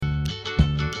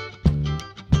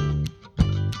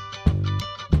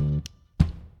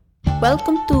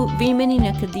Welcome to Women in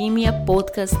Academia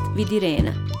podcast with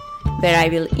Irena, where I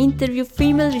will interview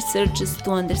female researchers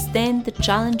to understand the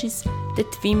challenges that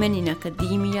women in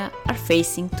academia are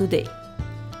facing today.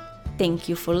 Thank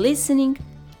you for listening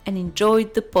and enjoy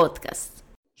the podcast.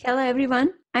 Hello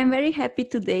everyone, I'm very happy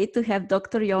today to have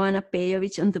Dr. Jovana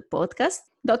Pejović on the podcast.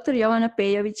 Dr. Jovana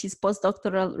Pejović is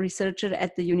postdoctoral researcher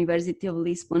at the University of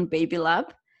Lisbon Baby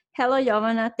Lab. Hello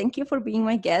Jovana, thank you for being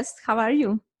my guest. How are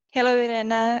you? Hello,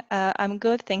 Irena. I'm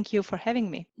good. Thank you for having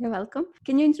me. You're welcome.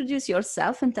 Can you introduce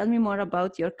yourself and tell me more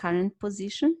about your current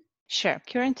position? Sure.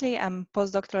 Currently, I'm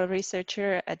postdoctoral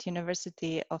researcher at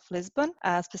University of Lisbon,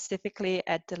 specifically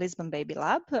at the Lisbon Baby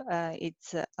Lab.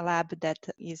 It's a lab that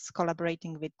is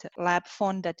collaborating with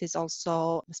LabFon, that is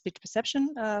also a speech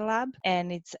perception lab,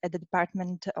 and it's at the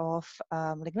Department of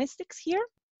Linguistics here.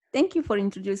 Thank you for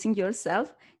introducing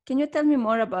yourself. Can you tell me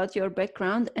more about your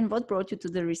background and what brought you to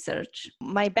the research?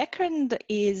 My background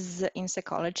is in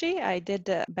psychology. I did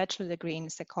a bachelor degree in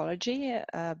psychology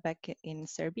back in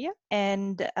Serbia,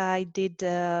 and I did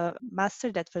a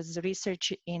master that was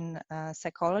research in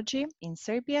psychology in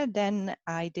Serbia. Then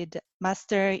I did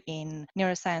master in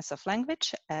neuroscience of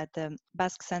language at the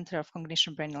Basque Center of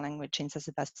Cognition, Brain and Language in San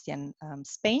Sebastian,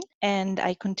 Spain. And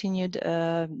I continued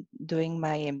doing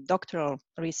my doctoral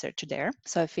research there.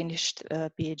 So I finished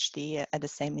a PhD at the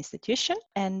same institution.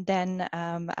 And then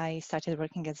I started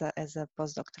working as a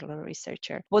postdoctoral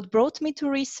researcher. What brought me to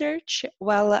research?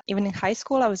 Well, even in high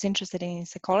school, I was interested in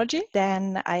psychology.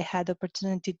 Then I had the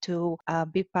opportunity to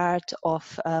be part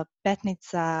of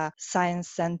Petnica Science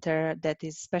Center that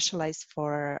is specialized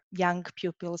for young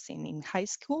pupils in high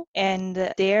school.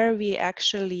 And there we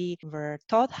actually were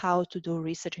taught how to do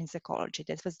research in psychology.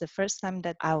 That was the first time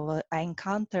that I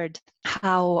encountered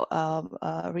how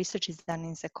research is done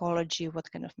in psychology,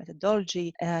 what kind of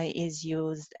methodology is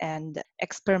used, and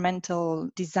experimental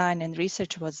design and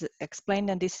research was explained.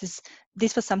 And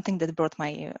this was something that brought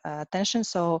my attention.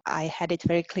 So I had it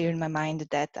very clear in my mind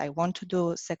that I want to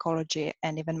do psychology,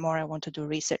 and even more, I want to do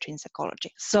research in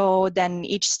psychology. So then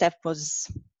each step was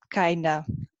kind of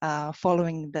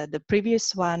following the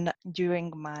previous one.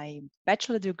 During my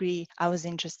bachelor degree, I was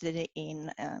interested in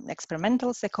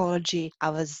experimental psychology. I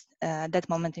was at that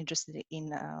moment interested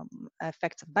in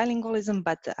effects of bilingualism,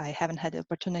 but I haven't had the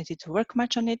opportunity to work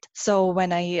much on it. So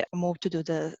when I moved to do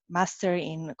the master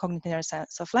in cognitive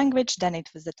neuroscience of language, then it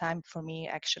was the time for me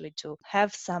actually to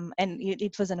have some, and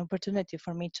it was an opportunity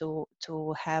for me to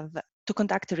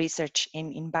conduct research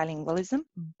in bilingualism.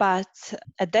 But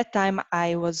at that time,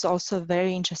 I was also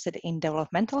very interested in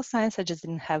developmental science. I just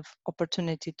didn't have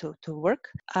opportunity to work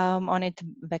on it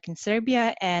back in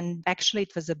Serbia. And actually,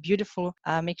 it was a beautiful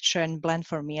mixture and blend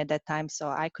for me at that time. So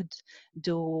I could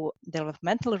do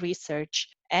developmental research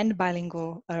and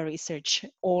bilingual research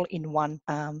all in one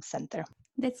center.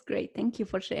 That's great. Thank you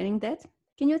for sharing that.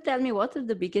 Can you tell me what are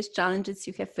the biggest challenges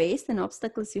you have faced and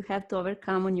obstacles you had to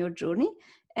overcome on your journey?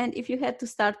 And if you had to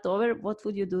start over, what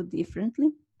would you do differently?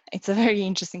 It's a very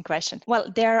interesting question.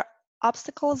 Well, there are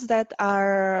obstacles that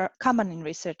are common in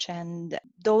research, and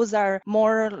those are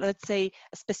more, let's say,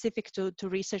 specific to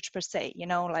research per se,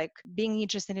 like being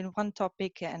interested in one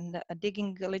topic and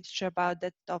digging literature about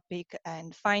that topic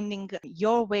and finding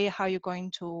your way how you're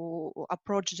going to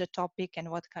approach the topic and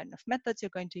what kind of methods you're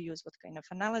going to use, what kind of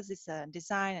analysis,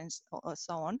 design, and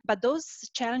so on. But those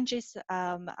challenges,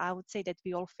 I would say that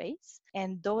we all face,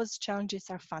 and those challenges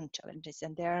are fun challenges,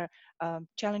 and they're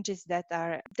challenges that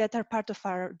are part of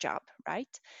our job,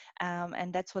 right?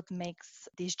 And that's what makes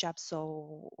this job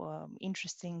so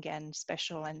interesting and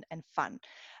special and fun.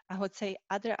 I would say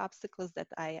other obstacles that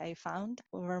I found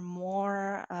were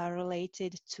more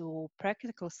related to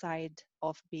practical side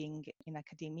of being in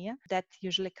academia. That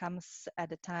usually comes at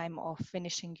the time of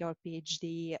finishing your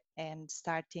PhD and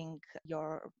starting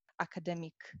your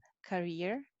academic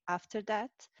career after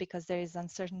that, because there is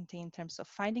uncertainty in terms of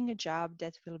finding a job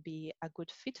that will be a good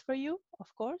fit for you.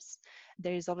 Of course,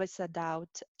 there is always a doubt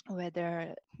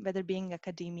whether being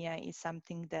academia is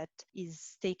something that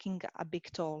is taking a big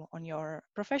toll on your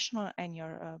professional and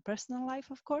your personal life,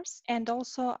 of course. And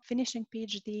also finishing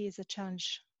PhD is a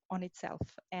challenge on itself.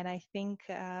 And I think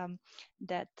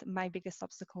that my biggest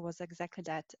obstacle was exactly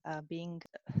that, being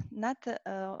not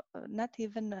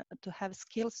even to have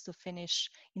skills to finish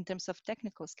in terms of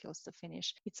technical skills to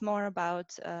finish. It's more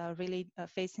about really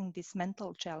facing this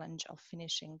mental challenge of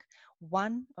finishing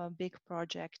one big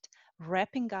project,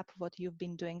 wrapping up what you've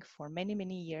been doing for many,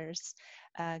 many years,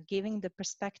 giving the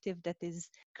perspective that is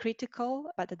critical,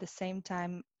 but at the same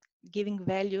time giving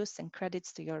values and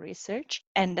credits to your research,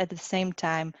 and at the same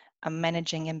time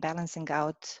managing and balancing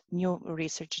out new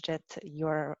research that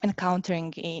you're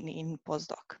encountering in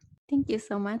postdoc. Thank you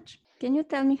so much. Can you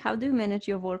tell me, how do you manage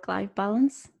your work-life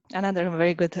balance? Another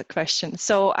very good question.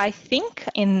 So I think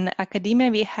in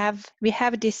academia we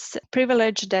have this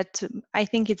privilege that I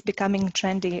think it's becoming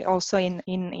trendy also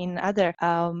in other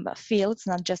fields,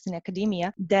 not just in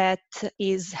academia, that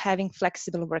is having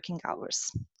flexible working hours.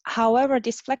 However,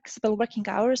 these flexible working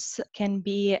hours can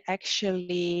be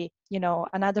actually,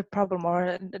 another problem,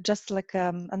 or just like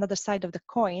another side of the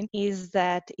coin, is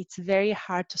that it's very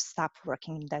hard to stop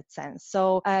working in that sense.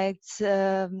 So it's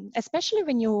especially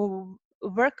when you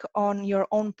work on your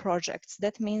own projects.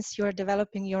 That means you're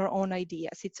developing your own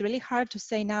ideas. It's really hard to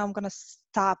say, now I'm going to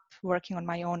stop working on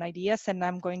my own ideas and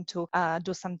I'm going to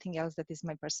do something else that is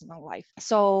my personal life.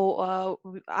 So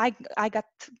I got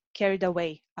carried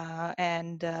away,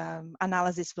 and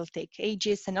analysis will take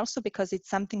ages, and also because it's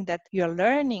something that you're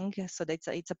learning, so that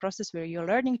it's a process where you're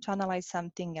learning to analyze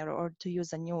something, or to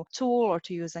use a new tool, or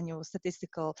to use a new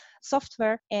statistical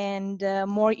software, and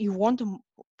more you want to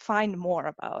find more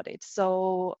about it.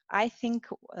 So I think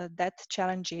that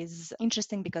challenge is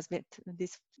interesting, because with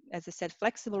this, as I said,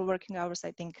 flexible working hours,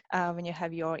 I think when you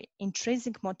have your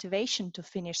intrinsic motivation to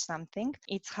finish something,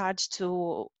 it's hard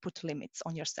to put limits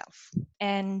on yourself.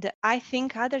 And I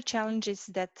think other challenges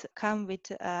that come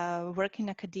with work in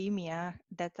academia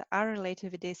that are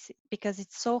related with this, because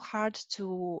it's so hard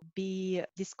to be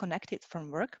disconnected from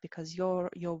work, because your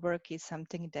work is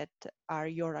something that are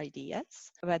your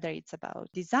ideas, whether it's about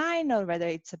design, or whether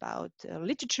it's about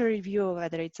literature review, or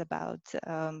whether it's about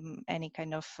any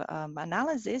kind of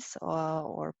analysis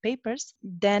or papers.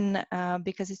 Then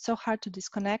because it's so hard to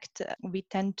disconnect, we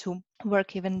tend to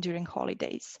work even during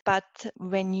holidays. But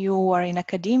when you are in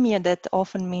academia, that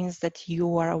often means that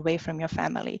you are away from your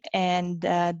family, and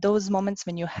those moments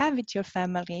when you have with your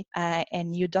family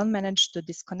and you don't manage to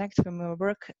disconnect from your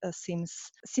work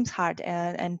seems hard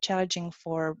and challenging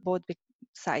for both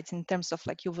sides, in terms of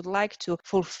like you would like to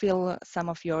fulfill some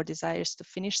of your desires to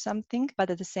finish something, but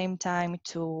at the same time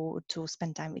to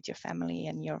spend time with your family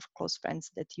and your close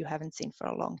friends that you haven't seen for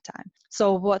a long time.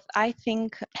 So what I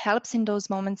think helps in those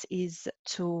moments is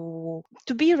to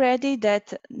be ready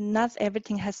that not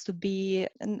everything has to be,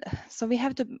 and so we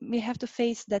have to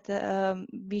face that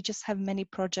we just have many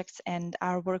projects and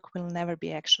our work will never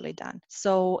be actually done.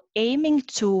 So aiming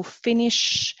to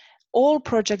finish all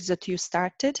projects that you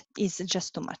started is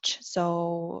just too much.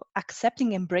 So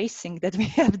accepting, embracing that we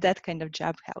have that kind of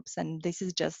job helps. And this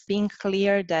is just being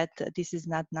clear that this is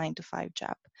not 9-to-5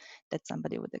 job that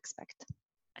somebody would expect.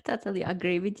 I totally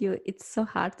agree with you. It's so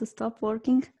hard to stop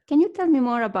working. Can you tell me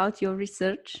more about your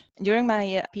research? During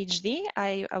my PhD,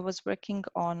 I was working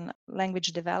on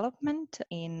language development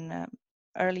in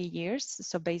early years,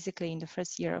 so basically in the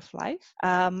first year of life.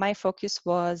 My focus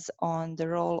was on the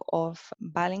role of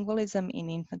bilingualism in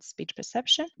infant speech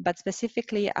perception, but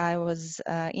specifically I was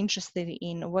interested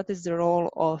in what is the role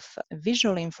of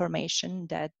visual information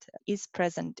that is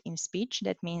present in speech.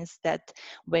 That means that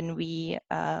when we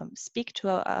speak to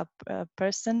a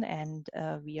person and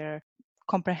we are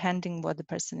comprehending what the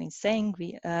person is saying,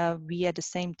 we at the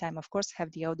same time, of course,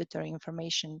 have the auditory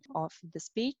information of the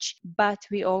speech, but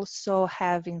we also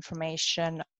have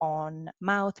information on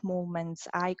mouth movements,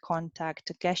 eye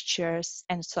contact, gestures,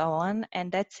 and so on.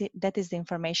 And that is the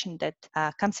information that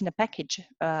comes in a package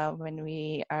when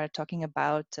we are talking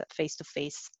about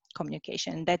face-to-face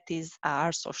communication. That is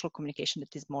our social communication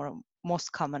that is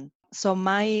most common. So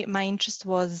my interest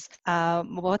was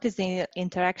what is the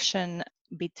interaction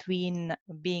between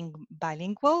being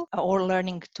bilingual or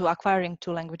learning to acquiring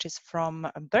two languages from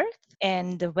birth,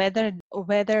 and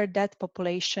whether that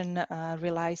population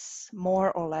relies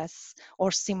more or less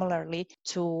or similarly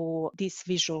to these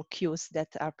visual cues that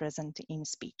are present in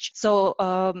speech. So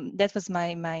that was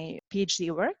my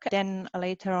PhD work. Then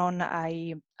later on,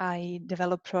 I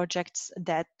developed projects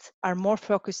that are more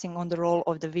focusing on the role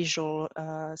of the visual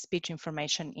speech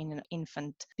information in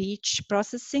infant speech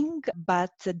processing,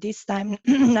 but this time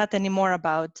not anymore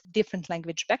about different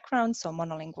language backgrounds, so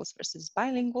monolinguals versus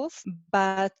bilinguals,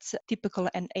 but typical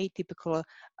and atypical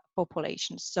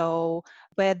populations. So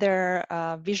whether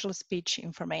visual speech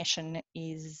information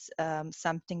is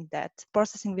something that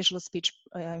processing visual speech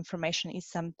information is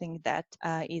something that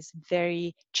is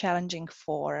very challenging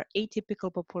for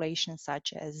atypical populations,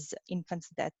 such as infants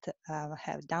that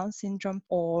have Down syndrome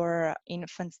or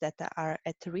infants that are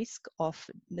at risk of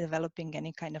developing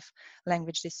any kind of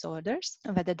language disorders,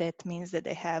 whether that means that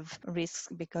they have risks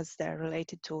because they're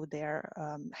related to their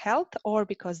health or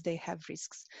because they have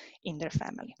risks in their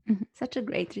family. Such a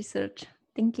great research.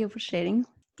 Thank you for sharing.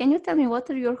 Can you tell me what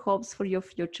are your hopes for your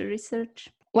future research?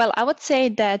 Well, I would say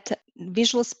that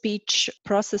visual speech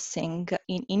processing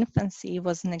in infancy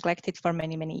was neglected for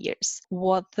many, many years.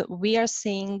 What we are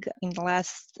seeing in the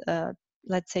last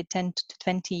let's say 10 to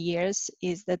 20 years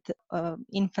is that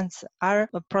infants are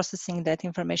processing that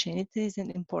information. It is an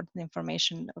important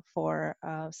information for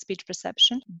speech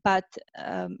perception, but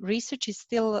research is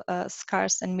still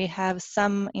scarce, and we have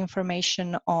some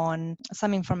information on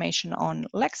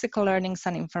lexical learning,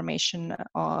 some information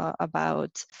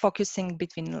about focusing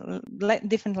between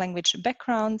different language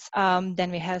backgrounds.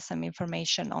 Then we have some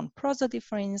information on prosody,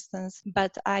 for instance.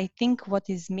 But I think what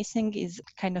is missing is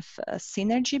kind of a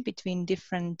synergy between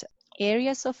different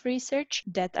areas of research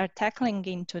that are tackling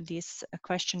into this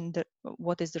question,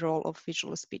 what is the role of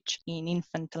visual speech in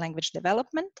infant language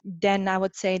development. Then I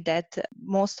would say that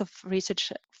most of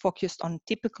research focused on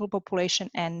typical population,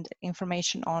 and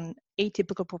information on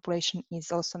atypical population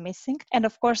is also missing. And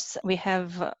of course, we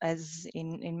have, as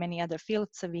in many other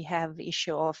fields, we have the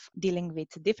issue of dealing with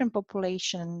different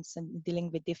populations and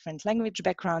dealing with different language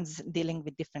backgrounds, dealing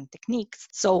with different techniques.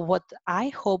 So what I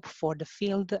hope for the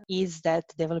field is that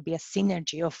there will be a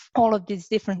synergy of all of these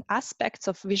different aspects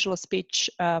of visual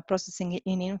speech processing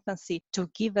in infancy to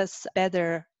give us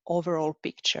better overall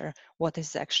picture what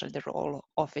is actually the role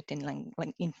of it in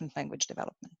infant language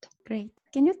development. Great.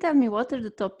 Can you tell me what are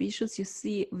the top issues you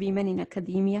see women in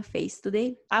academia face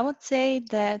today? I would say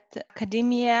that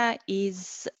academia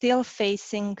is still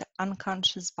facing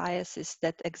unconscious biases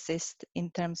that exist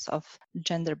in terms of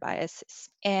gender biases.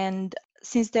 And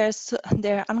since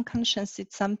they're unconscious,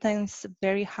 it's sometimes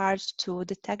very hard to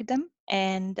detect them.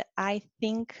 And I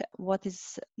think what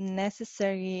is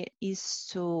necessary is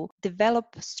to develop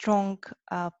strong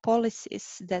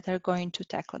policies that are going to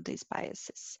tackle these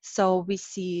biases. So we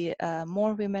see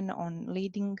more women on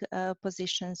leading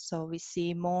positions. So we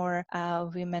see more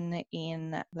women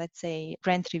in, let's say,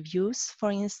 grant reviews,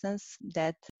 for instance,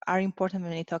 that are important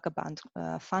when we talk about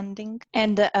funding,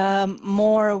 and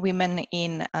more women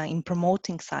in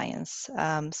promoting science.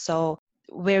 So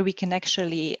where we can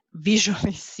actually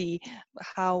visually see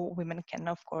how women can,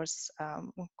 of course,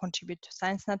 contribute to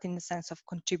science, not in the sense of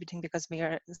contributing because we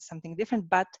are something different,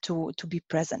 but to be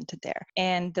present there.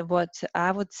 And what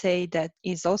I would say that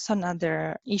is also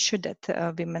another issue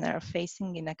that women are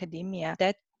facing in academia,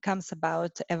 that comes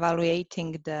about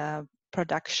evaluating the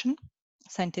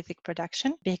scientific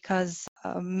production, because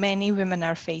many women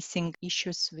are facing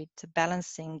issues with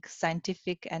balancing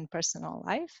scientific and personal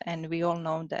life. And we all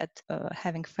know that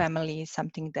having family is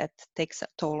something that takes a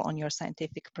toll on your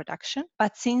scientific production.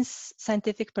 But since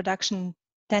scientific production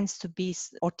tends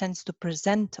to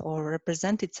present or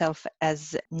represent itself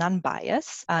as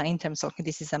non-biased in terms of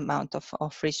this is the amount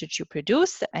of research you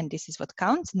produce and this is what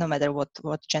counts, no matter what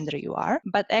gender you are.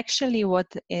 But actually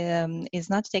what is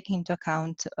not taking into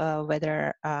account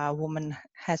whether a woman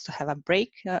has to have a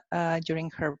break during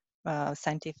her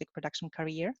scientific production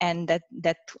career, and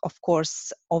that of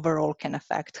course overall can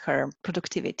affect her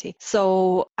productivity.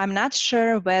 So I'm not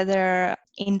sure whether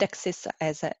indexes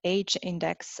as an age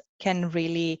index can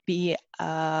really be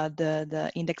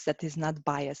the index that is not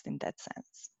biased in that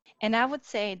sense. And I would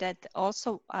say that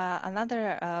also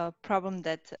another problem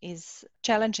that is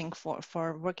challenging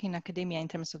for working in academia in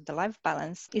terms of the life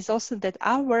balance is also that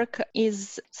our work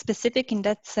is specific in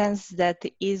that sense that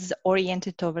is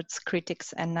oriented towards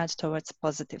critics and not towards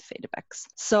positive feedbacks.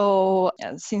 So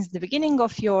since the beginning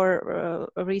of your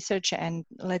research and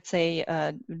let's say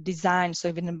design, so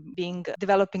even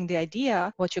developing the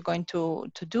idea, what you're going to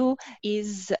do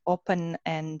is open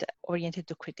and oriented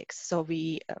to critics. So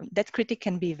that critic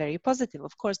can be very positive.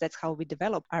 Of course, that's how we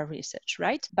develop our research,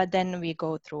 right? But then we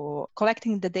go through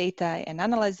collecting the data and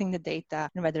analyzing the data,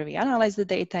 and whether we analyze the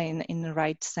data in the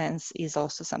right sense is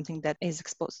also something that is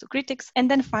exposed to critics.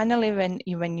 And then finally,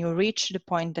 when you reach the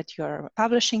point that you're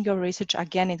publishing your research,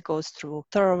 again, it goes through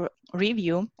thorough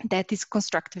review, that is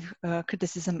constructive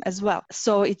criticism as well.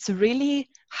 So it's really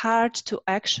hard to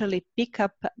actually pick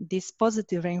up this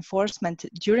positive reinforcement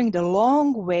during the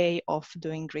long way of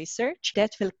doing research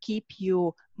that will keep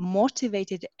you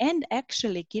motivated and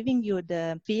actually giving you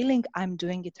the feeling I'm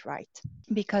doing it right.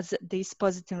 Because this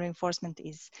positive reinforcement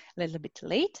is a little bit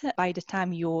late. By the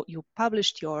time you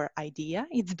published your idea,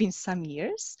 it's been some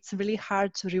years. It's really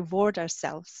hard to reward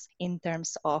ourselves in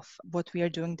terms of what we are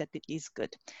doing that it is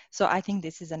good. So I think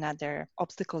this is another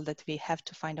obstacle that we have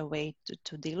to find a way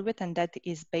to deal with, and that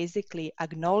is basically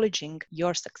acknowledging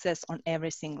your success on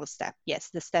every single step. Yes,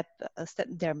 the step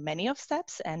there are many of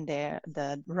steps, and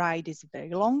the ride is a very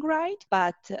long ride,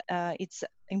 but it's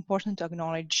important to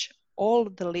acknowledge all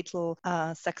the little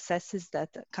successes that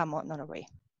come on our way.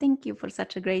 Thank you for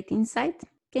such a great insight.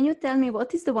 Can you tell me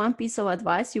what is the one piece of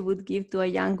advice you would give to a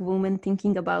young woman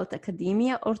thinking about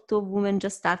academia, or to a woman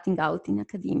just starting out in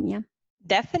academia?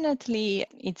 Definitely,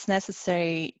 it's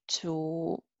necessary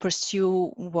to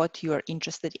pursue what you're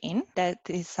interested in. That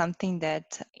is something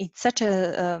that it's such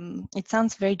a, it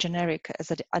sounds very generic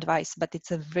as advice, but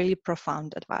it's a really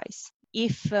profound advice.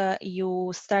 If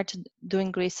you start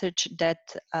doing research that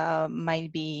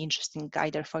might be interesting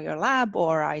either for your lab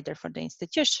or either for the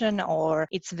institution, or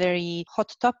it's very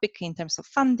hot topic in terms of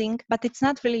funding, but it's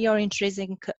not really your intrinsic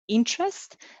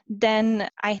interest, then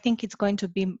I think it's going to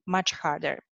be much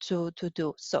harder to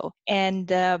do so. And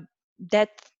that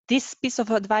this piece of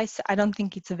advice, I don't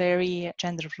think it's very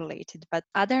gender related, but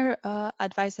other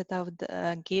advice that I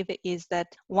would give is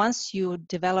that once you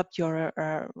develop your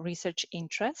research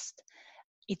interest,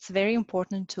 it's very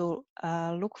important to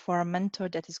look for a mentor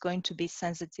that is going to be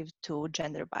sensitive to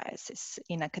gender biases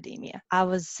in academia. I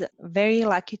was very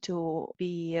lucky to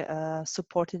be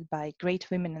supported by great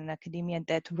women in academia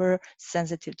that were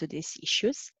sensitive to these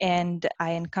issues, and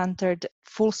I encountered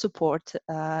full support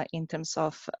in terms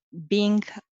of being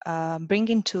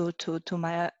bringing to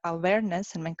my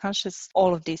awareness and my conscious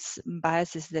all of these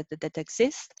biases that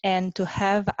exist, and to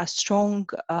have a strong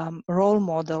role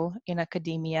model in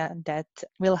academia that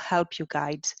will help you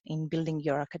guide in building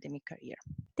your academic career.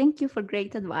 Thank you for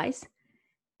great advice.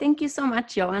 Thank you so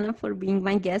much, Joanna, for being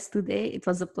my guest today. It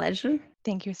was a pleasure.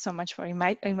 Thank you so much for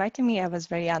inviting me. I was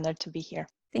very honored to be here.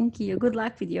 Thank you. Good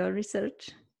luck with your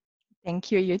research.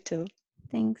 Thank you. You too.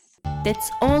 Thanks. That's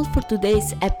all for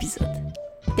today's episode.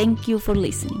 Thank you for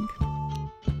listening.